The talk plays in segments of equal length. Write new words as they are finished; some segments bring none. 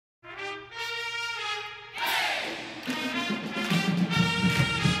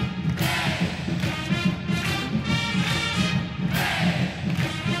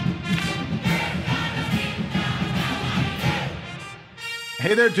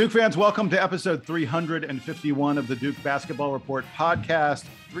Hey there, Duke fans. Welcome to episode 351 of the Duke Basketball Report podcast.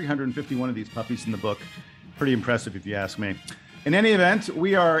 351 of these puppies in the book. Pretty impressive, if you ask me. In any event,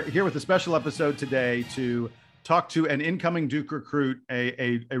 we are here with a special episode today to talk to an incoming Duke recruit,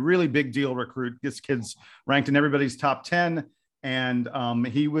 a really big deal recruit. This kid's ranked in everybody's top 10, and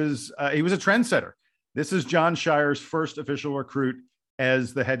he was a trendsetter. This is Jon Scheyer's first official recruit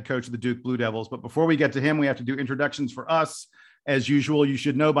as the head coach of the Duke Blue Devils. But before we get to him, we have to do introductions for us. As usual, you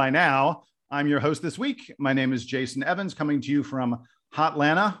should know by now, I'm your host this week. My name is Jason Evans, coming to you from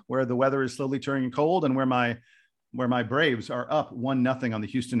Hotlanta, where the weather is slowly turning cold and where my Braves are up 1-0 on the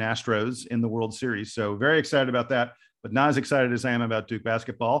Houston Astros in the World Series. So very excited about that, but not as excited as I am about Duke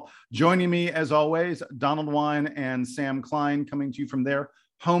basketball. Joining me, as always, Donald Wine and Sam Klein, coming to you from their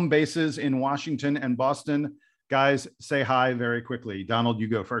home bases in Washington and Boston. Guys, say hi very quickly. Donald, you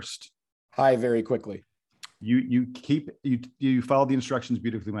go first. Hi, very quickly. You follow the instructions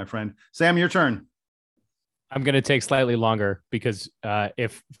beautifully, my friend. Sam, your turn. I'm going to take slightly longer because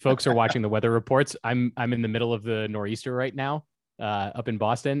if folks are watching the weather reports, I'm in the middle of the nor'easter right now up in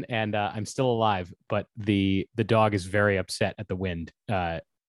Boston, and I'm still alive. But the dog is very upset at the wind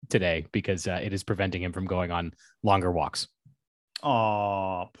today because it is preventing him from going on longer walks.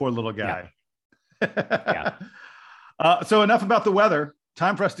 Oh, poor little guy. Yeah. So enough about the weather.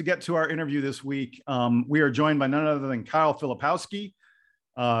 Time for us to get to our interview this week. We are joined by none other than Kyle Filipowski.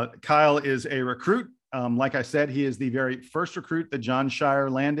 Kyle is a recruit. Like I said, he is the very first recruit that Jon Scheyer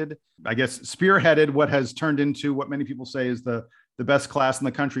landed, I guess, spearheaded what has turned into what many people say is the best class in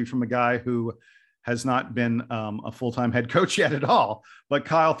the country from a guy who has not been a full-time head coach yet at all. But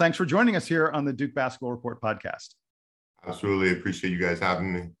Kyle, thanks for joining us here on the Duke Basketball Report podcast. Absolutely. Appreciate you guys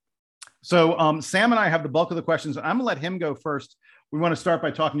having me. So Sam and I have the bulk of the questions. I'm going to let him go first. We want to start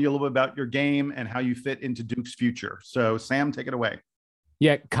by talking to you a little bit about your game and how you fit into Duke's future. So Sam, take it away.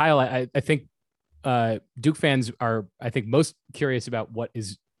 Yeah, Kyle, I think Duke fans are, I think, most curious about what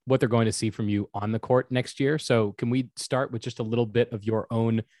they're going to see from you on the court next year. So can we start with just a little bit of your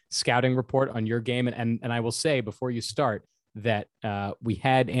own scouting report on your game? And I will say before you start that we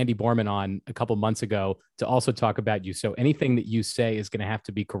had Andy Borman on a couple months ago to also talk about you. So anything that you say is going to have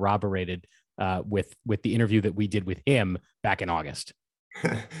to be corroborated with the interview that we did with him back in August.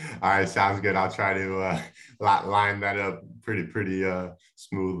 All right, sounds good. I'll try to line that up pretty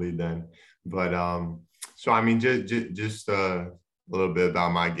smoothly then. But so I mean, just a little bit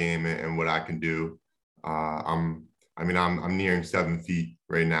about my game and what I can do. I'm nearing 7 feet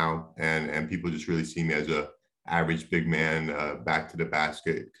right now, and people just really see me as a average big man, back to the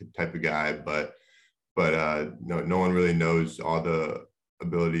basket type of guy. But no one really knows all the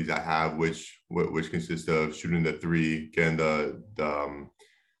abilities I have, which consists of shooting the three, getting the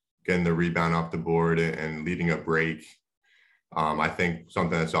rebound off the board, and leading a break. I think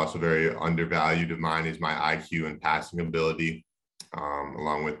something that's also very undervalued of mine is my IQ and passing ability,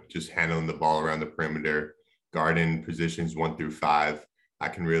 along with just handling the ball around the perimeter, guarding positions 1 through 5. I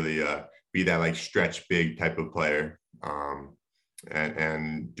can really be that like stretch big type of player,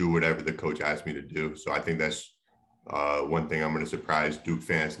 and do whatever the coach asks me to do. So I think that's one thing I'm going to surprise Duke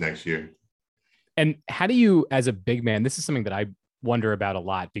fans next year. And how do you, as a big man, this is something that I wonder about a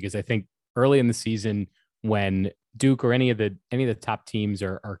lot, because I think early in the season when Duke or any of the top teams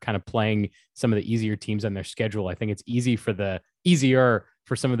are kind of playing some of the easier teams on their schedule, I think it's easier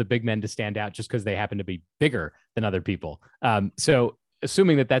for some of the big men to stand out just because they happen to be bigger than other people. So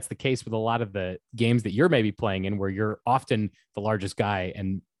assuming that that's the case with a lot of the games that you're maybe playing in, where you're often the largest guy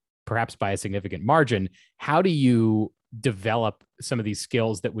and perhaps by a significant margin, how do you develop some of these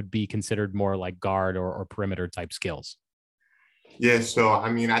skills that would be considered more like guard or perimeter type skills? Yeah, so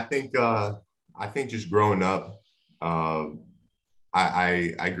I mean, I think just growing up, I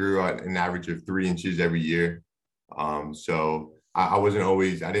grew at an average of 3 inches every year. So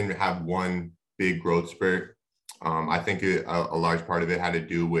I didn't have one big growth spurt. I think a large part of it had to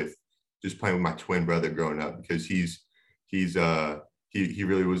do with just playing with my twin brother growing up, because he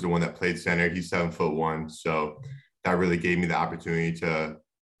really was the one that played center. He's 7'1", so that really gave me the opportunity to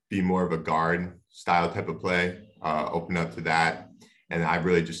be more of a guard style type of play, open up to that. And I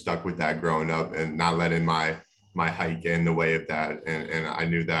really just stuck with that growing up and not letting my height get in the way of that. And I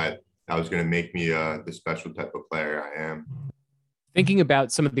knew that was going to make me the special type of player I am. Thinking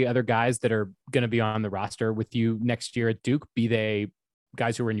about some of the other guys that are going to be on the roster with you next year at Duke, be they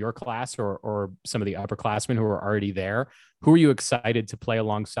guys who are in your class or some of the upperclassmen who are already there, who are you excited to play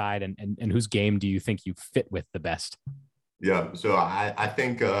alongside, and whose game do you think you fit with the best? Yeah, so I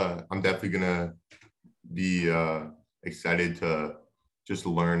think I'm definitely going to be excited to just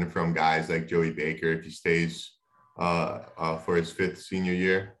learn from guys like Joey Baker if he stays for his 5th senior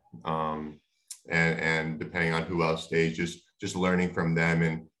year. And depending on who else stays, just learning from them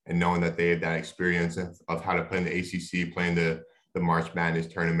and knowing that they had that experience of how to play in the ACC, playing the March Madness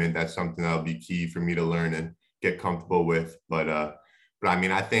tournament. That's something that'll be key for me to learn and get comfortable with. But I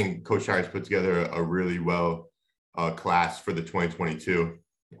mean, I think Coach Shires put together a really well class for the 2022,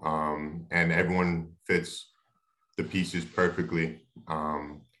 and everyone fits the pieces perfectly.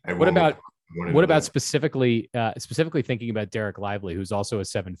 What about specifically thinking about Derek Lively, who's also a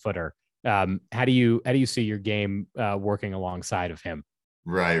 7-footer? How do you see your game working alongside of him?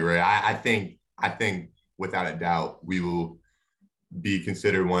 Right. I think without a doubt we will be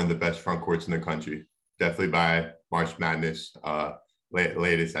considered one of the best front courts in the country. Definitely by March Madness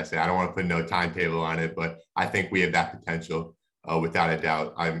latest. I say I don't want to put no timetable on it, but I think we have that potential without a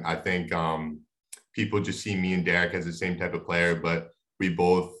doubt. I think people just see me and Derek as the same type of player, but we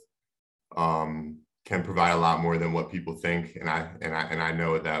both can provide a lot more than what people think, and I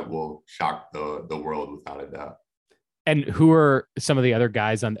know that will shock the world without a doubt. And who are some of the other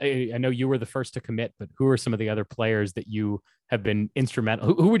guys on? I know you were the first to commit, but who are some of the other players that you have been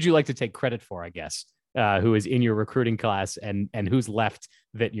instrumental? Who would you like to take credit for? I guess who is in your recruiting class, and who's left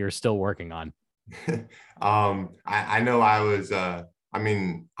that you're still working on? I know I was. I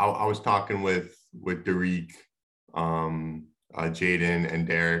was talking with Derek, Jaden, and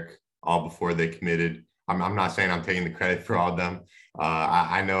Derek all before they committed. I'm not saying I'm taking the credit for all of them.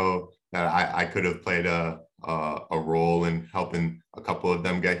 I know that I could have played a role in helping a couple of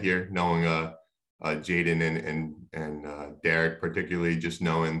them get here, knowing Jaden and Derek, particularly just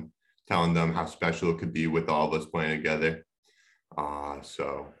telling them how special it could be with all of us playing together.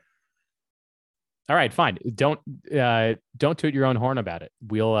 So. All right, fine. Don't toot your own horn about it.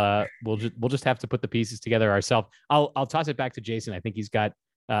 We'll just have to put the pieces together ourselves. I'll toss it back to Jason. I think he's got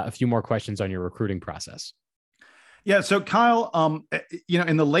a few more questions on your recruiting process. Yeah. So Kyle,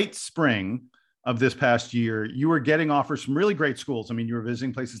 in the late spring of this past year, you were getting offers from really great schools. I mean, you were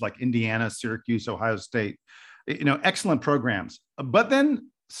visiting places like Indiana, Syracuse, Ohio State, excellent programs. But then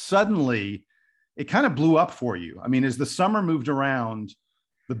suddenly it kind of blew up for you. I mean, as the summer moved around,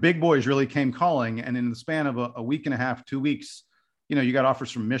 the big boys really came calling. And in the span of a week and a half, 2 weeks, you got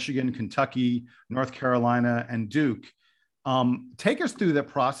offers from Michigan, Kentucky, North Carolina, and Duke. Take us through that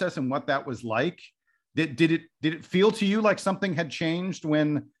process and what that was like. Did it feel to you like something had changed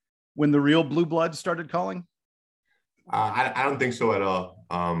when the real blue bloods started calling? I don't think so at all.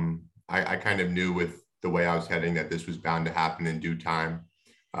 I kind of knew with the way I was heading that this was bound to happen in due time.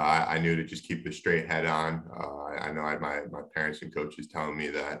 I knew to just keep a straight head on. I know I had my parents and coaches telling me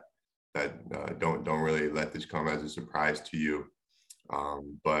that don't really let this come as a surprise to you.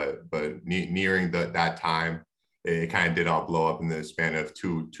 But nearing that time, it kind of did all blow up in the span of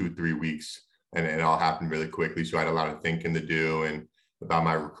 3 weeks, and it all happened really quickly. So I had a lot of thinking to do and about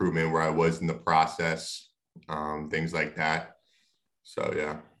my recruitment, where I was in the process, things like that. So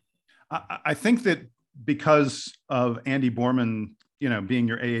yeah, I think that because of Andy Borman, being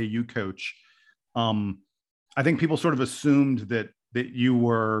your AAU coach, I think people sort of assumed that you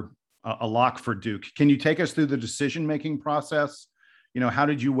were a lock for Duke. Can you take us through the decision-making process? How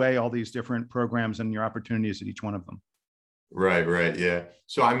did you weigh all these different programs and your opportunities at each one of them? Right. Yeah.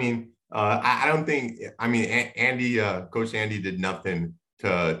 So, I mean, I don't think, Andy, Coach Andy did nothing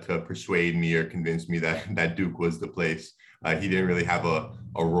to persuade me or convince me that Duke was the place. He didn't really have a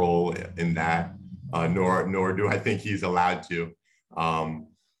role in that, nor do I think he's allowed to.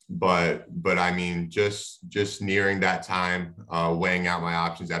 But I mean, just nearing that time, weighing out my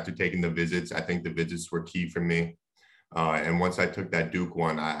options after taking the visits, I think the visits were key for me. And once I took that Duke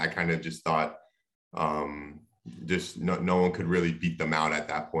one, I kind of just thought, no one could really beat them out at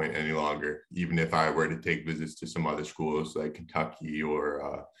that point any longer, even if I were to take visits to some other schools like Kentucky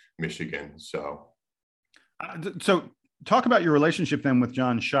or Michigan. So talk about your relationship then with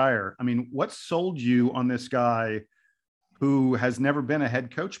Jon Scheyer. I mean, what sold you on this guy who has never been a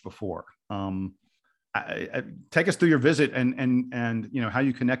head coach before? Take us through your visit and how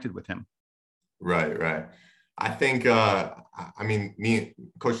you connected with him. Right. I think, me,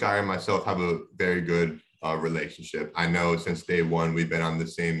 Coach Scheyer and myself have a very good relationship. I know since day one, we've been on the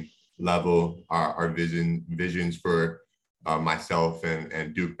same level. Our visions for myself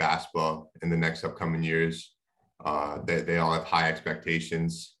and Duke basketball in the next upcoming years, they all have high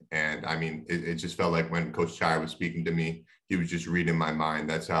expectations. And I mean, it just felt like when Coach Scheyer was speaking to me, he was just reading my mind.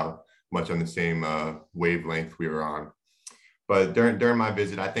 That's how much on the same wavelength we were on. But during my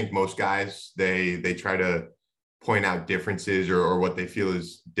visit, I think most guys, they try to point out differences or what they feel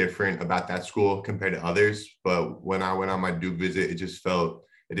is different about that school compared to others. But when I went on my Duke visit,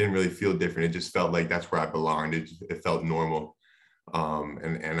 it it didn't really feel different. It just felt like that's where I belonged. It felt normal.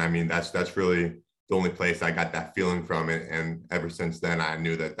 And I mean, that's really the only place I got that feeling from it. And ever since then, I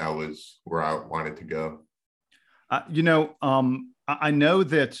knew that was where I wanted to go. I know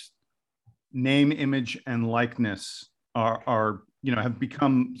that name, image, and likeness are have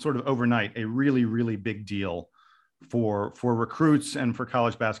become sort of overnight a really, really big deal for recruits and for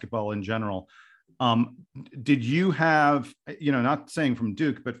college basketball in general. Did you have, not saying from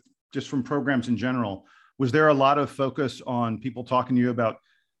Duke, but just from programs in general, was there a lot of focus on people talking to you about,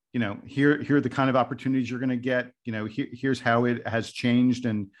 here are the kind of opportunities you're going to get, here's how it has changed?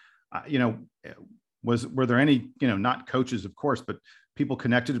 And, were there any, not coaches, of course, but people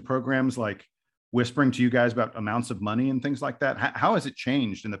connected to programs like whispering to you guys about amounts of money and things like that? How has it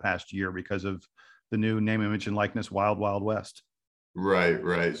changed in the past year because of the new name, image, and likeness Wild Wild West?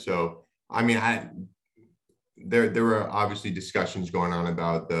 Right. So, I mean, there were obviously discussions going on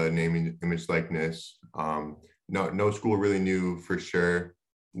about the name, image, likeness. No school really knew for sure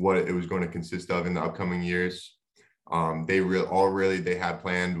what it was going to consist of in the upcoming years. They had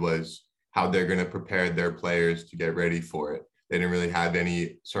planned was how they're going to prepare their players to get ready for it. They didn't really have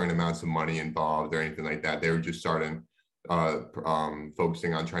any certain amounts of money involved or anything like that. They were just starting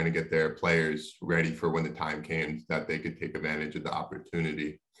focusing on trying to get their players ready for when the time came that they could take advantage of the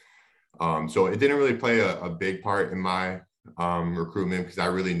opportunity. So it didn't really play a big part in my recruitment, because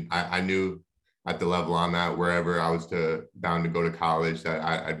I knew at the level I'm at, wherever I was bound to go to college, that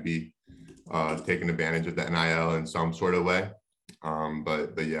I'd be taking advantage of the NIL in some sort of way.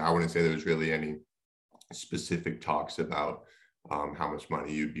 But yeah, I wouldn't say there was really any specific talks about how much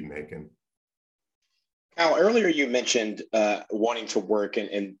money you'd be making. Now, earlier you mentioned wanting to work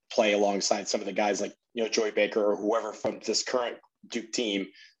and play alongside some of the guys like, Joey Baker or whoever from this current Duke team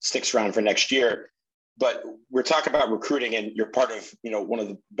sticks around for next year. But we're talking about recruiting, and you're part of, one of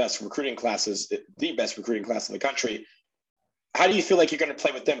the best recruiting classes, the best recruiting class in the country. How do you feel like you're going to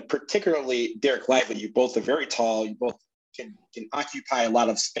play with them, particularly Derek Lively? You both are very tall. You both can occupy a lot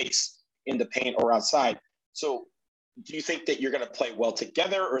of space in the paint or outside. So do you think that you're going to play well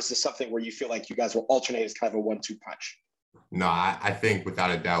together, or is this something where you feel like you guys will alternate as kind of a 1-2 punch? No, I think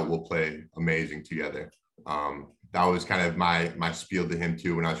without a doubt we'll play amazing together. That was kind of my spiel to him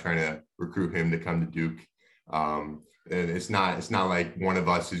too when I was trying to recruit him to come to Duke. And it's not like one of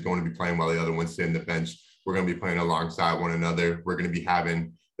us is going to be playing while the other one's sitting on the bench. We're going to be playing alongside one another. We're going to be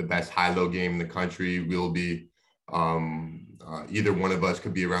having the best high-low game in the country. We'll be either one of us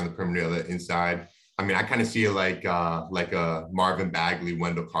could be around the perimeter or the inside. I mean, I kind of see it like a Marvin Bagley,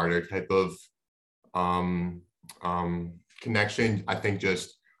 Wendell Carter type of connection. I think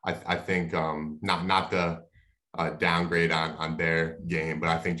not the downgrade on their game, but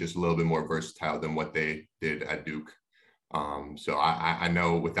I think just a little bit more versatile than what they did at Duke. So I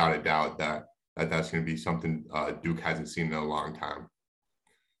know without a doubt that's going to be something Duke hasn't seen in a long time.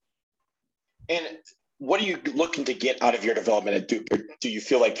 And what are you looking to get out of your development at Duke? Do you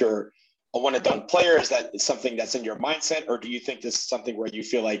feel like you're a one-and-done player? Is that something that's in your mindset, or do you think this is something where you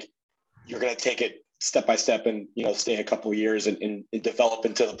feel like you're going to take it step by step and stay a couple of years and develop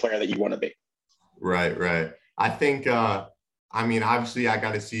into the player that you want to be? Right. I think I mean, obviously I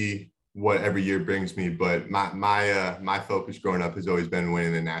got to see what every year brings me, but my focus growing up has always been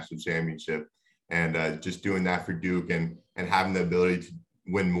winning the national championship, and just doing that for Duke and having the ability to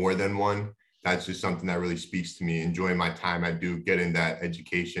win more than one. That's just something that really speaks to me. Enjoying my time at Duke, getting that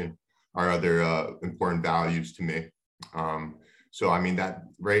education are other important values to me. So I mean, that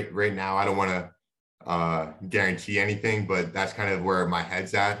right now I don't want to guarantee anything, but that's kind of where my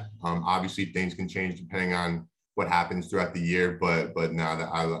head's at. Obviously things can change depending on what happens throughout the year, but now that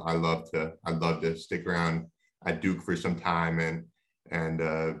I'd love to stick around at Duke for some time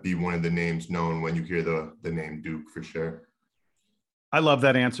and be one of the names known when you hear the name Duke, for sure. I love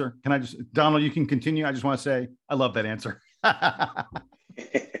that answer. Can I just, Donald, you can continue. I just want to say, I love that answer.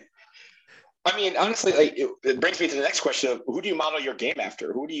 I mean, honestly, like it brings me to the next question of who do you model your game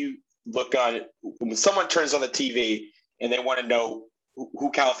after? Who do you look on when someone turns on the TV and they want to know who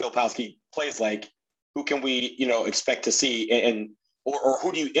Cal Filipowski plays like? Who can we, expect to see, or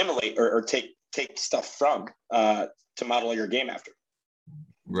who do you emulate or take stuff from to model your game after?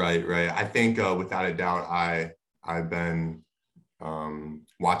 Right. I think without a doubt, I've been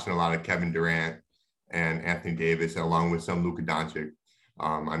watching a lot of Kevin Durant and Anthony Davis, along with some Luka Doncic.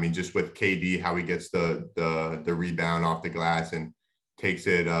 I mean, just with KD, how he gets the rebound off the glass and takes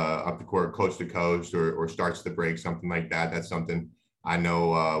it up the court, coast to coast, or starts to break, something like that. That's something I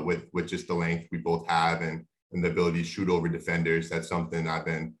know with just the length we both have and the ability to shoot over defenders. That's something I've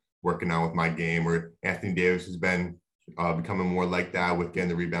been working on with my game. Where Anthony Davis has been becoming more like that with getting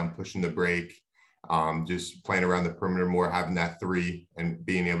the rebound, pushing the break, just playing around the perimeter more, having that three and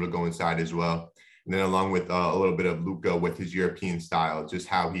being able to go inside as well. And then along with a little bit of Luka with his European style, just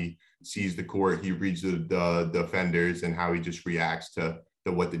how he sees the court, he reads the defenders, and how he just reacts to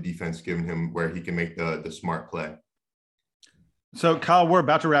what the defense is giving him, where he can make the smart play. So, Kyle, we're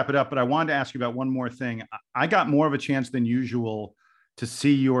about to wrap it up, but I wanted to ask you about one more thing. I got more of a chance than usual to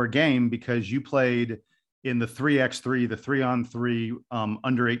see your game because you played in the 3x3, the 3-on-3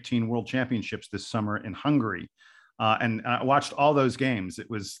 under 18 World Championships this summer in Hungary. And I watched all those games.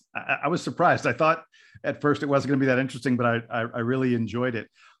 I was surprised. I thought at first it wasn't going to be that interesting, but I really enjoyed it.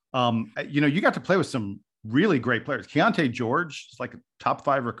 You got to play with some really great players. Keontae George is like a top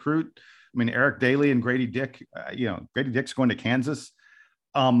 5 recruit. I mean, Eric Daly and Grady Dick, Grady Dick's going to Kansas.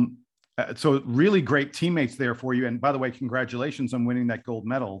 So really great teammates there for you. And by the way, congratulations on winning that gold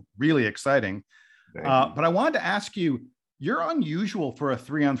medal. Really exciting. But I wanted to ask you, you're unusual for a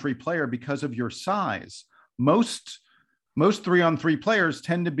 3-on-3 player because of your size. Most 3-on-3 players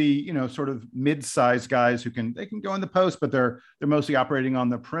tend to be, sort of mid-sized guys who can go in the post, but they're mostly operating on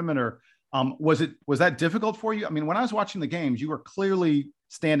the perimeter. Was that difficult for you? I mean, when I was watching the games, you were clearly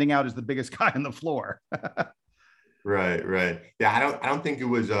standing out as the biggest guy on the floor. Right. Yeah, I don't think it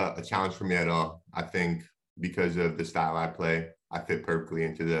was a challenge for me at all. I think because of the style I play, I fit perfectly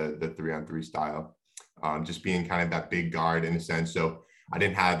into the 3-on-3 style. Just being kind of that big guard in a sense. So I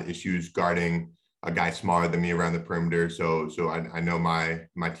didn't have issues guarding a guy smaller than me around the perimeter. So I know my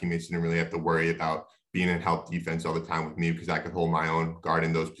teammates didn't really have to worry about being in help defense all the time with me because I could hold my own guard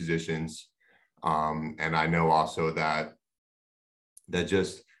in those positions. And I know also that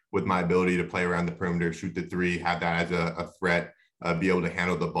just with my ability to play around the perimeter, shoot the three, have that as a threat, be able to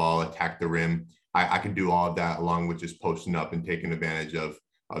handle the ball, attack the rim, I can do all of that along with just posting up and taking advantage of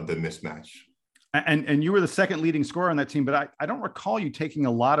the mismatch. And you were the second leading scorer on that team, but I don't recall you taking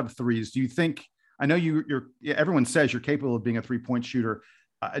a lot of threes. Do you think, I know everyone says you're capable of being a 3-point shooter.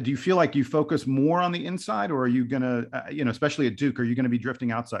 Do you feel like you focus more on the inside, or are you going to, especially at Duke, are you going to be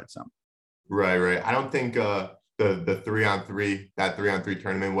drifting outside some? Right. I don't think the 3-on-3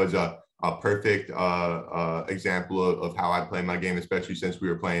 tournament was a perfect example of how I play my game, especially since we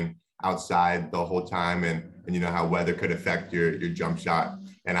were playing outside the whole time, and how weather could affect your jump shot.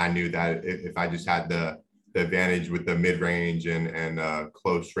 And I knew that if I just had the advantage with the mid range and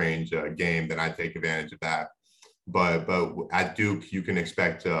close range game, then I'd take advantage of that. But at Duke, you can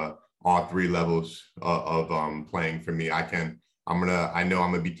expect all 3 levels of playing for me. I know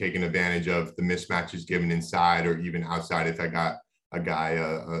I'm gonna be taking advantage of the mismatches given inside or even outside if I got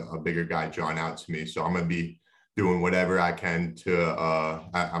a bigger guy drawn out to me. So I'm gonna be doing whatever I can to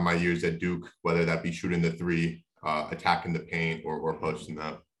on my years at Duke, whether that be shooting the 3, attacking the paint, or posting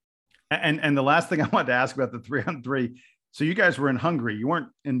up. And the last thing I wanted to ask about the 3-on-3. So you guys were in Hungary. You weren't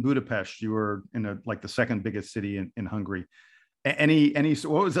in Budapest. You were in the second biggest city in Hungary. What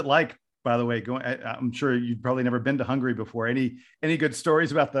was it like, by the way? I'm sure you'd probably never been to Hungary before. Any good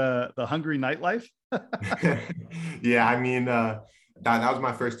stories about the Hungary nightlife? Yeah, I mean, that was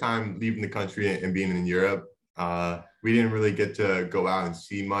my first time leaving the country and being in Europe. We didn't really get to go out and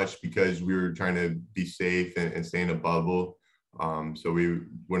see much because we were trying to be safe and stay in a bubble. So we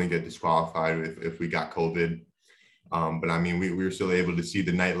wouldn't get disqualified if we got COVID. But I mean, we were still able to see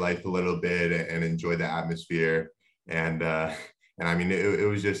the nightlife a little bit and enjoy the atmosphere. And I mean, it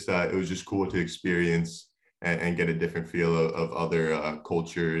was just cool to experience and get a different feel of other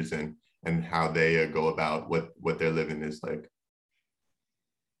cultures and how they go about what their living is like.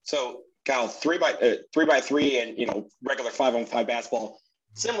 So, Kyle, 3x3 and regular 5-on-5 basketball,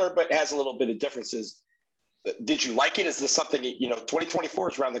 similar but has a little bit of differences. Did you like it? Is this something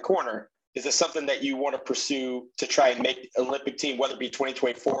 2024 is around the corner? Is this something that you want to pursue to try and make Olympic team, whether it be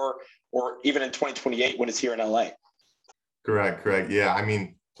 2024 or even in 2028 when it's here in LA? Correct. Yeah, I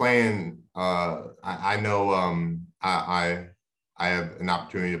mean, playing. I know. I have an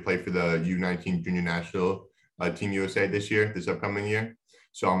opportunity to play for the U19 Junior National Team USA this upcoming year.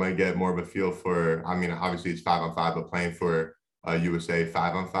 So I'm gonna get more of a feel for. I mean, obviously it's 5-on-5, but playing for USA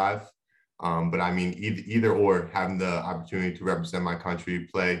 5-on-5. But I mean, either or, having the opportunity to represent my country,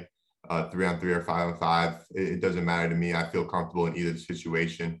 play 3-on-3 or 5-on-5, it doesn't matter to me. I feel comfortable in either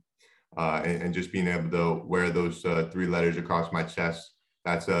situation, and just being able to wear those 3 letters across my chest.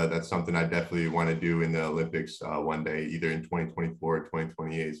 That's something I definitely want to do in the Olympics one day, either in 2024 or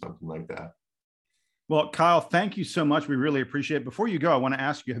 2028, something like that. Well, Kyle, thank you so much. We really appreciate it. Before you go, I want to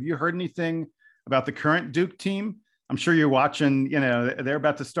ask you, have you heard anything about the current Duke team? I'm sure you're watching, they're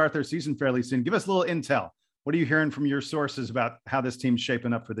about to start their season fairly soon. Give us a little intel. What are you hearing from your sources about how this team's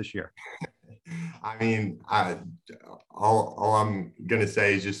shaping up for this year? I mean, all I'm gonna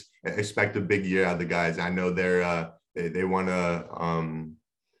say is just expect a big year out of the guys. I know they want to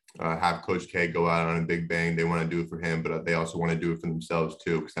have Coach K go out on a big bang. They want to do it for him, but they also want to do it for themselves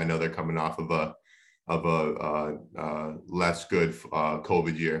too, because I know they're coming off of a less good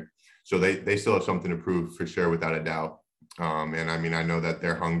COVID year. So they still have something to prove for sure, without a doubt. And I mean, I know that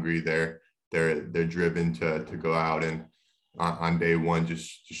they're hungry. They're driven to go out and on day one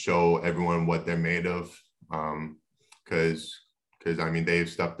just to show everyone what they're made of. Because I mean, they have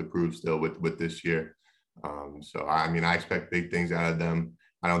stuff to prove still with this year. So I mean, I expect big things out of them.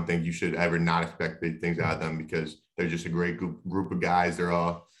 I don't think you should ever not expect big things out of them, because they're just a great group of guys. They're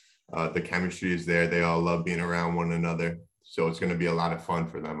all the chemistry is there. They all love being around one another. So it's going to be a lot of fun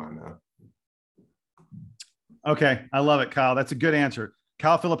for them, I know. Okay. I love it, Kyle. That's a good answer.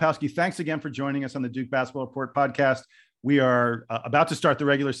 Kyle Filipowski, thanks again for joining us on the Duke Basketball Report podcast. We are about to start the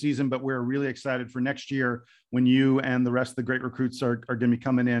regular season, but we're really excited for next year when you and the rest of the great recruits are going to be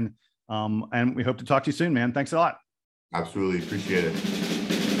coming in. And we hope to talk to you soon, man. Thanks a lot. Absolutely. Appreciate it.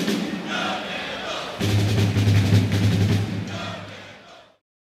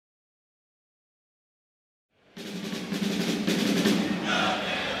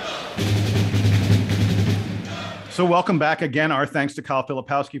 So welcome back again. Our thanks to Kyle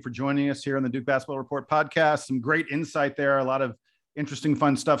Filipowski for joining us here on the Duke Basketball Report podcast. Some great insight there, a lot of interesting,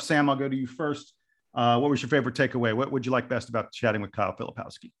 fun stuff. Sam, I'll go to you first. What was your favorite takeaway? What would you like best about chatting with Kyle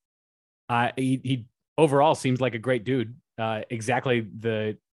Filipowski? He overall seems like a great dude. Exactly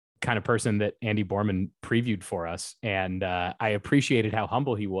the kind of person that Andy Borman previewed for us. And I appreciated how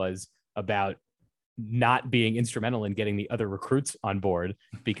humble he was about not being instrumental in getting the other recruits on board,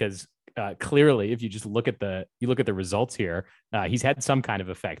 because clearly, if you just look at the results here, he's had some kind of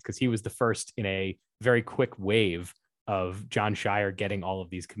effect, because he was the first in a very quick wave of Jon Scheyer getting all of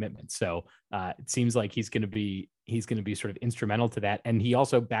these commitments. So it seems like he's going to be sort of instrumental to that. And he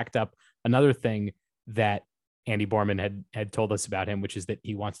also backed up another thing that Andy Borman had told us about him, which is that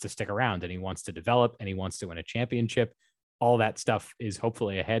he wants to stick around and he wants to develop and he wants to win a championship. All that stuff is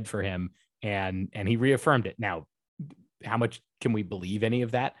hopefully ahead for him. And he reaffirmed it. Now, how much can we believe any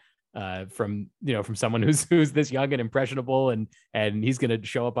of that from someone who's this young and impressionable, and he's going to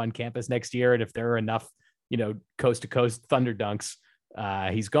show up on campus next year, and if there are enough coast to coast thunder dunks,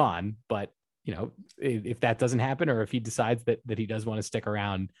 he's gone. But if that doesn't happen, or if he decides that he does want to stick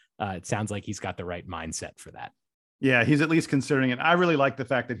around, it sounds like he's got the right mindset for that. Yeah, he's at least considering it. I really like the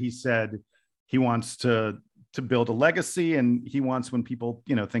fact that he said he wants to build a legacy, and he wants, when people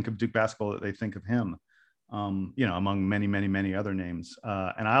think of Duke basketball, that they think of him. Among many, many, many other names.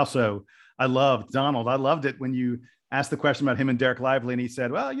 And I loved Donald. I loved it when you asked the question about him and Derek Lively, and he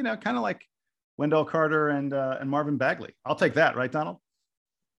said, well, kind of like Wendell Carter and Marvin Bagley. I'll take that. Right, Donald?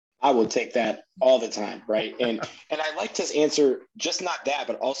 I will take that all the time. Right. And I liked his answer, just not that,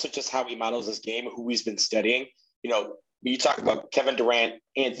 but also just how he models his game, who he's been studying. You talk about Kevin Durant,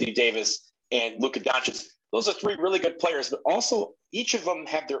 Anthony Davis, and Luka Doncic. Those are three really good players, but also each of them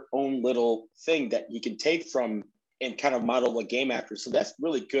have their own little thing that you can take from and kind of model a game after. So that's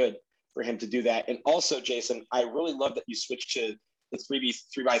really good for him to do that. And also, Jason, I really love that you switched to the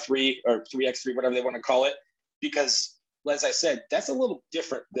 3x3 or 3x3, whatever they want to call it, because as I said, that's a little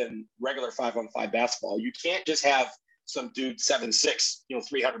different than regular 5-on-5 basketball. You can't just have some dude 7'6",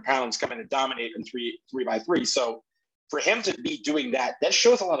 300 pounds come in and dominate in 3x3. So for him to be doing that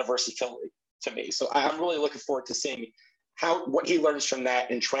shows a lot of versatility to me. So I'm really looking forward to seeing what he learns from that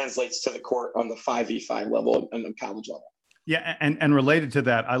and translates to the court on the 5v5 level and the college level. Yeah. And related to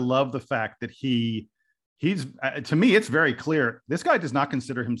that, I love the fact that he's to me, it's very clear. This guy does not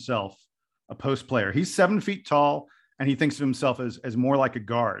consider himself a post player. He's 7 feet tall, and he thinks of himself as more like a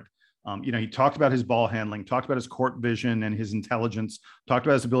guard. He talked about his ball handling, talked about his court vision and his intelligence, talked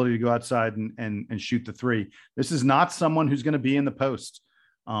about his ability to go outside and shoot the three. This is not someone who's going to be in the post.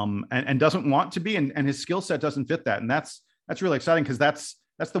 And doesn't want to be, and his skill set doesn't fit that. And that's really exciting, because that's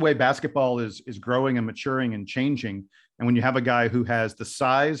the way basketball is growing and maturing and changing. And when you have a guy who has the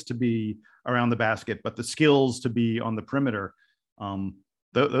size to be around the basket, but the skills to be on the perimeter,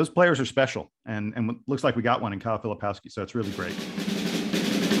 those players are special. And it looks like we got one in Kyle Filipowski. So it's really great.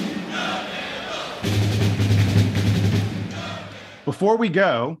 Before we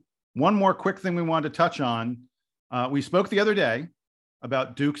go, one more quick thing we wanted to touch on. We spoke the other day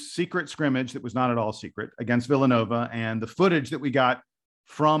about Duke's secret scrimmage that was not at all secret against Villanova, and the footage that we got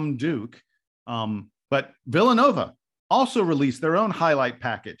from Duke. But Villanova also released their own highlight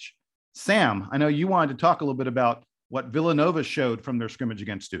package. Sam, I know you wanted to talk a little bit about what Villanova showed from their scrimmage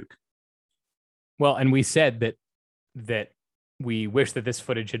against Duke. Well, and we said that we wish that this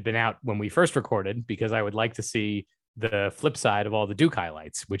footage had been out when we first recorded, because I would like to see the flip side of all the Duke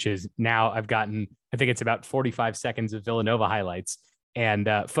highlights, which is now I've gotten, I think it's about 45 seconds of Villanova highlights. And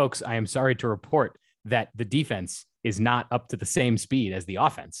folks, I am sorry to report that the defense is not up to the same speed as the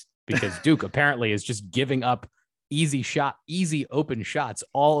offense, because Duke apparently is just giving up easy open shots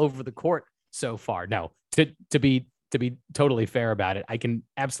all over the court so far. No, to be totally fair about it, I can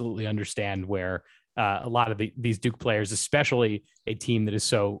absolutely understand where a lot of these Duke players, especially a team that is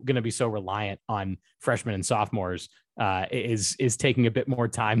going to be so reliant on freshmen and sophomores, is taking a bit more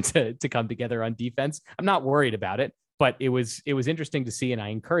time to come together on defense. I'm not worried about it, but it was interesting to see, and I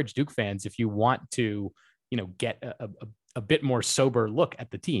encourage Duke fans, if you want to, get a bit more sober look at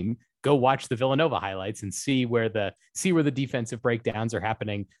the team, go watch the Villanova highlights and see where the defensive breakdowns are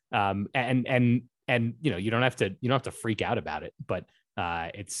happening. And you don't have to freak out about it, but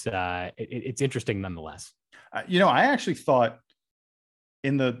it's interesting nonetheless. I actually thought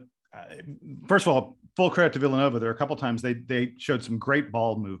first of all, full credit to Villanova. There are a couple times they showed some great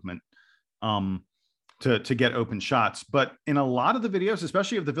ball movement to get open shots. But in a lot of the videos,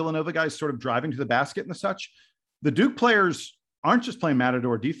 especially of the Villanova guys sort of driving to the basket and such, the Duke players aren't just playing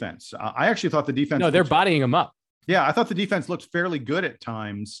matador defense. I actually thought the defense. No, they're bodying them up. Yeah, I thought the defense looked fairly good at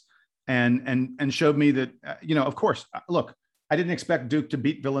times, and showed me that of course, look, I didn't expect Duke to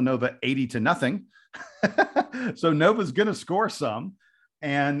beat Villanova 80-0. So Nova's going to score some,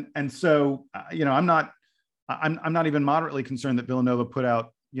 and so I'm not even moderately concerned that Villanova put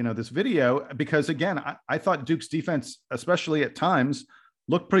out this video, because again, I thought Duke's defense, especially at times,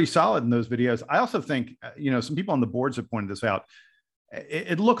 looked pretty solid in those videos. I also think some people on the boards have pointed this out.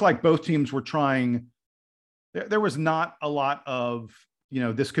 It looked like both teams were trying. There was not a lot of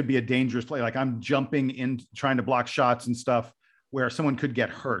this could be a dangerous play. Like I'm jumping in trying to block shots and stuff where someone could get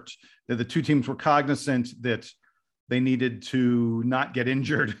hurt. That the two teams were cognizant that they needed to not get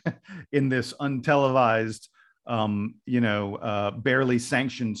injured in this untelevised, barely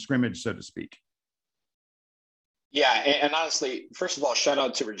sanctioned scrimmage, so to speak. Yeah, and honestly, first of all, shout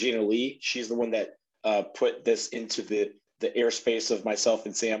out to Regina Lee. She's the one that put this into the airspace of myself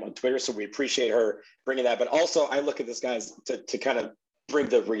and Sam on Twitter. So we appreciate her bringing that. But also, I look at this, guys, to kind of bring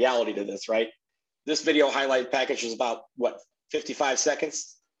the reality to this, right? This video highlight package is about, 55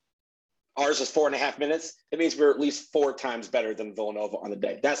 seconds? Ours is 4.5 minutes. It means we're at least 4 times better than Villanova on the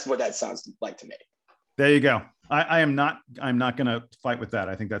day. That's what that sounds like to me. There you go. I'm not going to fight with that.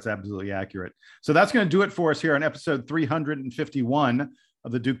 I think that's absolutely accurate. So that's going to do it for us here on episode 351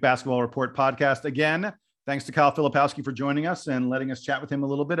 of the Duke Basketball Report podcast. Again, thanks to Kyle Filipowski for joining us and letting us chat with him a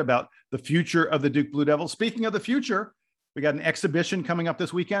little bit about the future of the Duke Blue Devils. Speaking of the future, we got an exhibition coming up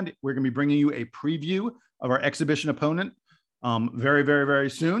this weekend. We're going to be bringing you a preview of our exhibition opponent very, very, very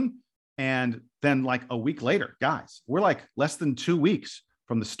soon. And then like a week later, guys, we're like less than 2 weeks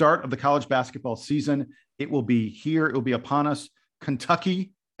from the start of the college basketball season. It will be here. It will be upon us.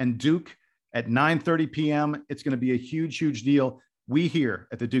 Kentucky and Duke at 9:30 p.m. It's going to be a huge, huge deal. We here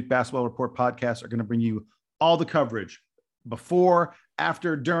at the Duke Basketball Report podcast are going to bring you all the coverage before,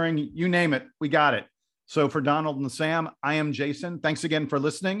 after, during, you name it. We got it. So for Donald and Sam, I am Jason. Thanks again for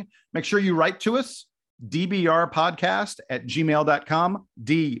listening. Make sure you write to us, dbrpodcast@gmail.com,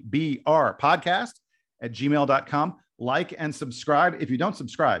 dbrpodcast@gmail.com. Like and subscribe. If you don't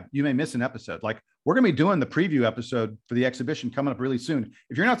subscribe, you may miss an episode. Like we're going to be doing the preview episode for the exhibition coming up really soon.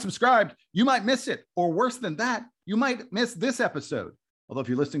 If you're not subscribed, you might miss it. Or worse than that, you might miss this episode. Although if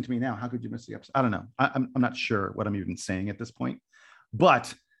you're listening to me now, how could you miss the episode? I don't know. I'm not sure what I'm even saying at this point.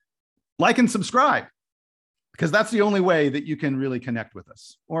 But like and subscribe, because that's the only way that you can really connect with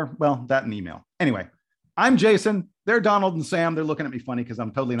us. Or, well, that and email. Anyway, I'm Jason. They're Donald and Sam. They're looking at me funny because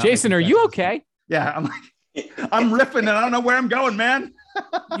I'm totally not. Jason, are you okay? Yeah, I'm like, I'm riffing and I don't know where I'm going, man.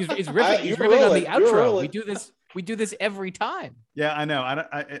 He's riffing. He's riffing on the outro. We do this every time. Yeah, I know.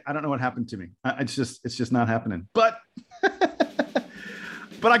 I don't know what happened to me. It's just not happening. But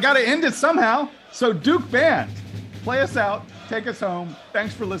but I got to end it somehow. So Duke band, play us out, take us home.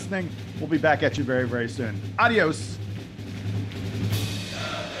 Thanks for listening. We'll be back at you very, very soon. Adios.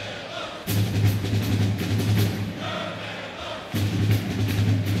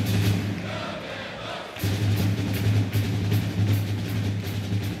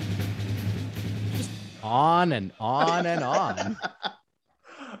 On and on and on.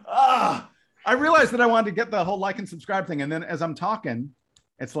 I realized that I wanted to get the whole like and subscribe thing, and then as I'm talking,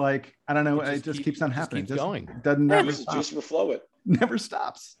 it's like I don't know, it just keeps on happening. Keeps going. It doesn't never stop. Just flow it. Never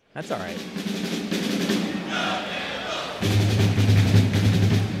stops. That's all right.